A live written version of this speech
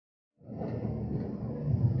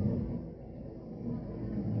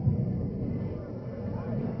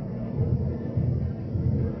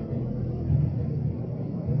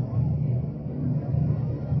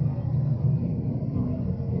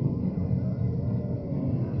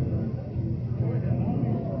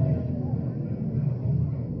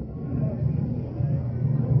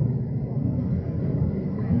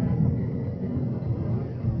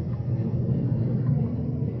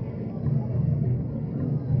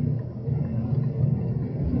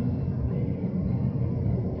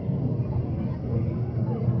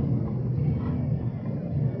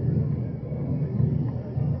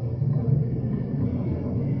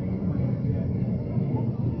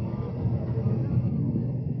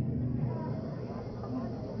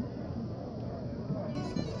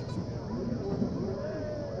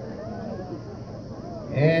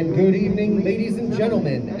And good evening, ladies and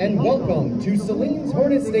gentlemen, and welcome to Saline's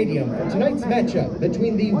Hornet Stadium for tonight's matchup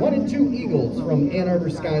between the 1-2 Eagles from Ann Arbor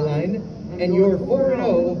Skyline and your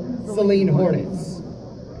 4-0 Saline Hornets.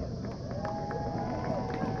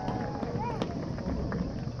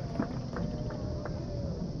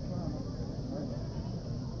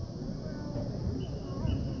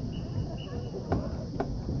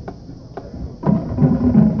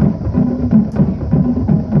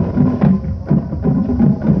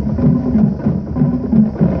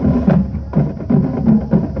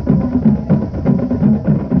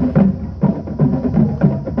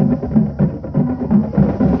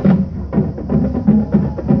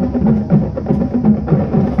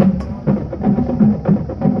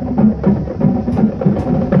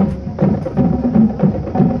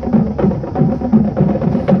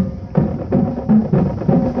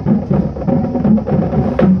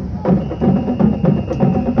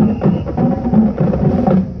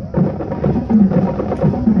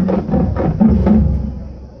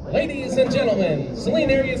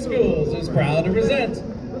 Saline Area Schools is proud to present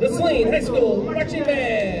the Saline High School Marching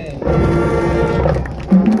Band.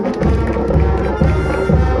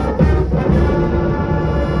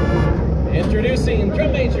 Introducing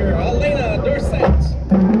Drum Major Elena Dorset.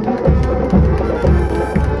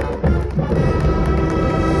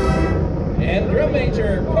 And Drum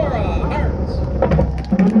Major Cora Hart.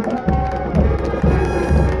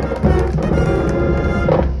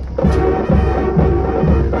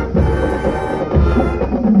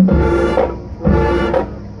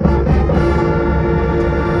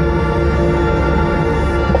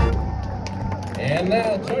 And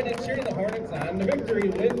now join in cheering the Hornets on to victory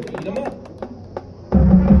with Beat 'em Up.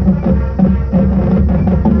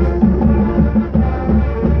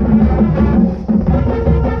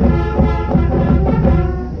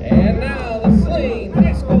 And now the Saline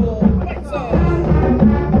High School Fight Song.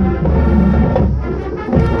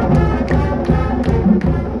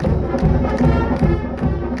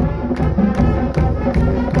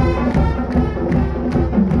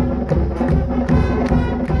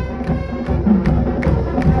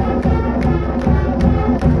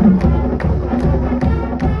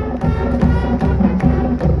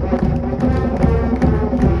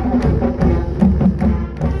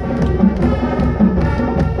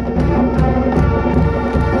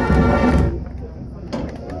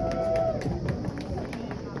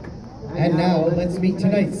 And now, let's meet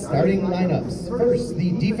tonight's starting lineups. First,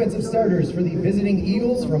 the defensive starters for the visiting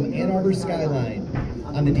Eagles from Ann Arbor Skyline.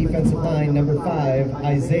 On the defensive line, number 5,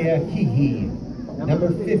 Isaiah Hehe.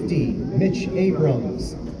 Number 50, Mitch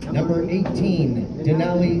Abrams. Number 18,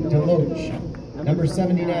 Denali Deloach. Number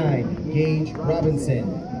 79, Gage Robinson.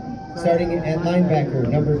 Starting at linebacker,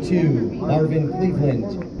 number 2, Marvin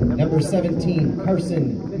Cleveland. Number 17,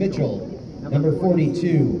 Carson Mitchell. Number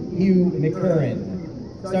 42, Hugh McCurran.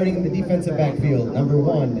 Starting in the defensive backfield, number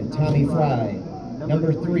 1, Tommy Fry.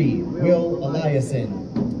 Number 3, Will Eliason.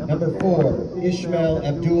 Number 4, Ishmael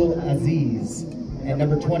Abdul Aziz. And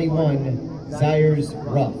number 21, Zayers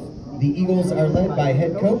Ruff. The Eagles are led by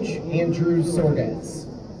head coach Andrew Sorgatz.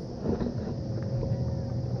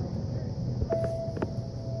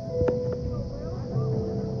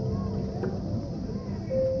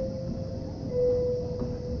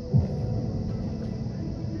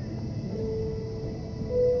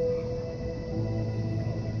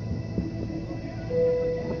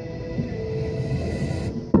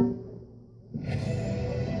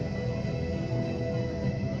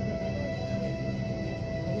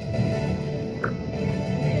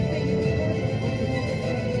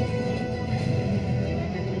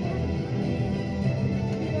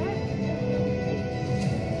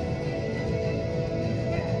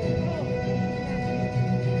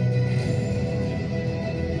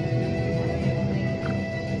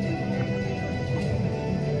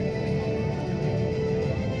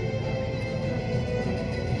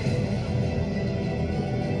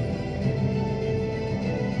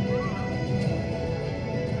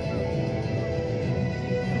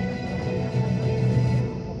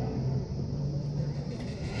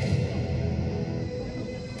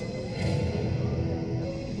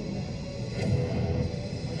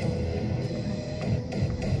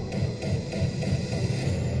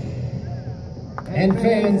 And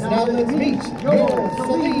fans, now let's meet your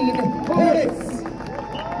Saline Hornets.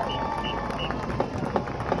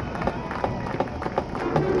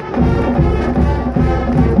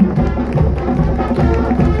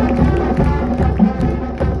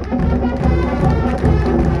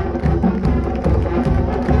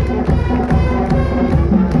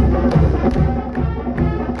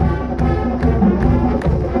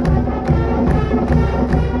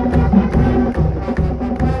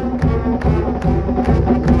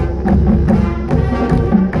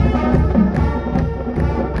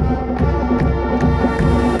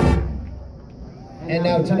 And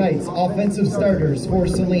now tonight's offensive starters for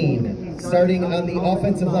Saline. Starting on the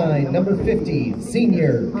offensive line, number 50,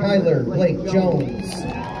 senior Kyler Blake Jones.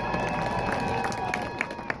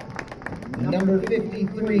 Number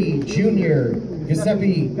 53, junior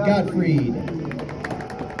Giuseppe Gottfried.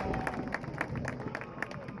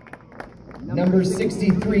 Number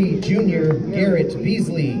 63, junior Garrett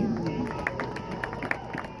Beasley.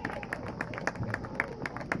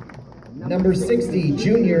 Number 60,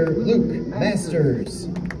 junior Luke Masters.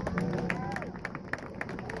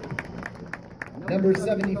 Number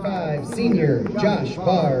 75, senior Josh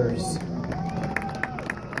Bars.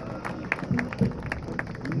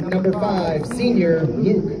 Number 5, senior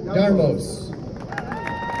Luke Darmos.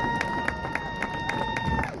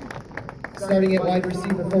 Starting at wide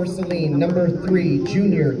receiver for Saline, number 3,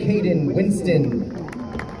 junior Caden Winston.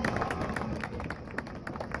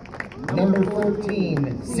 Number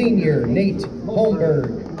 14, senior Nate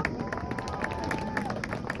Holmberg.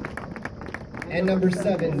 And number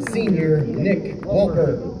 7, senior Nick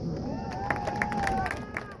Walper.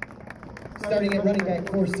 Starting at running back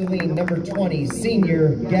for Saline, number 20,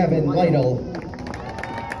 senior Gavin Lytle.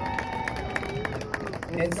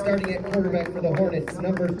 And starting at quarterback for the Hornets,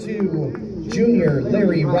 number 2, junior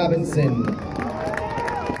Larry Robinson.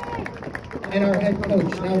 And our head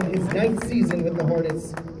coach, now in his 9th season with the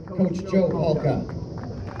Hornets, Coach Joe Polka.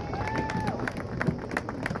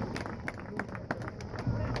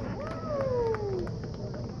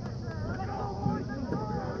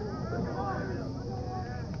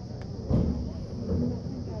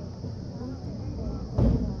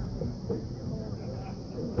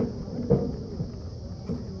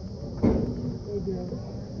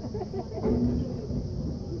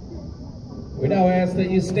 We now ask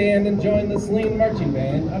that you stand and join the Saline Marching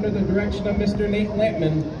Band under the direction of Mr. Nate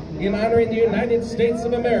Lampman in honoring the United States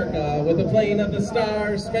of America with the playing of the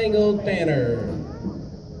Star-Spangled Banner.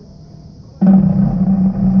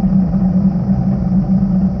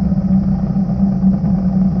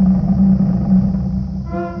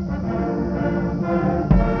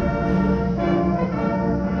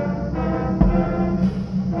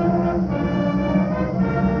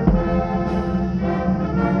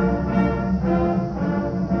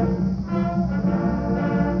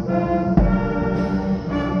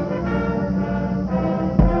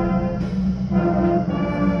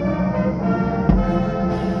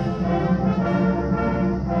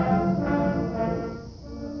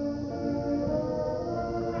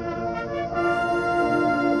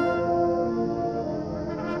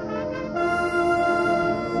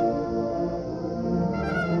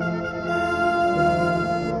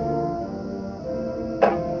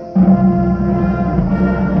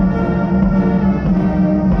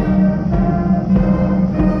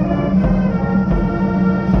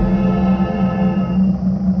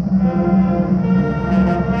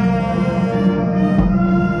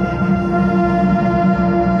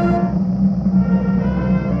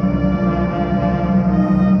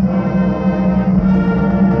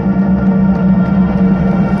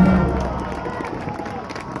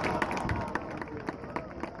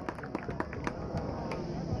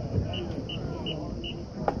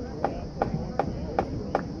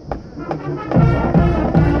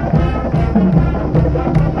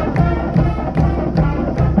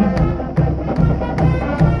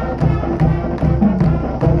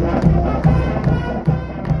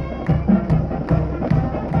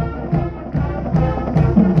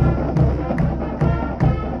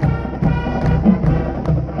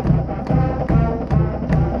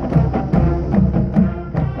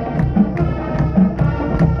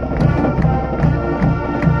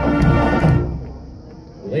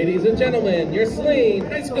 Ladies and gentlemen, your Saline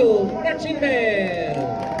High School Marching Band.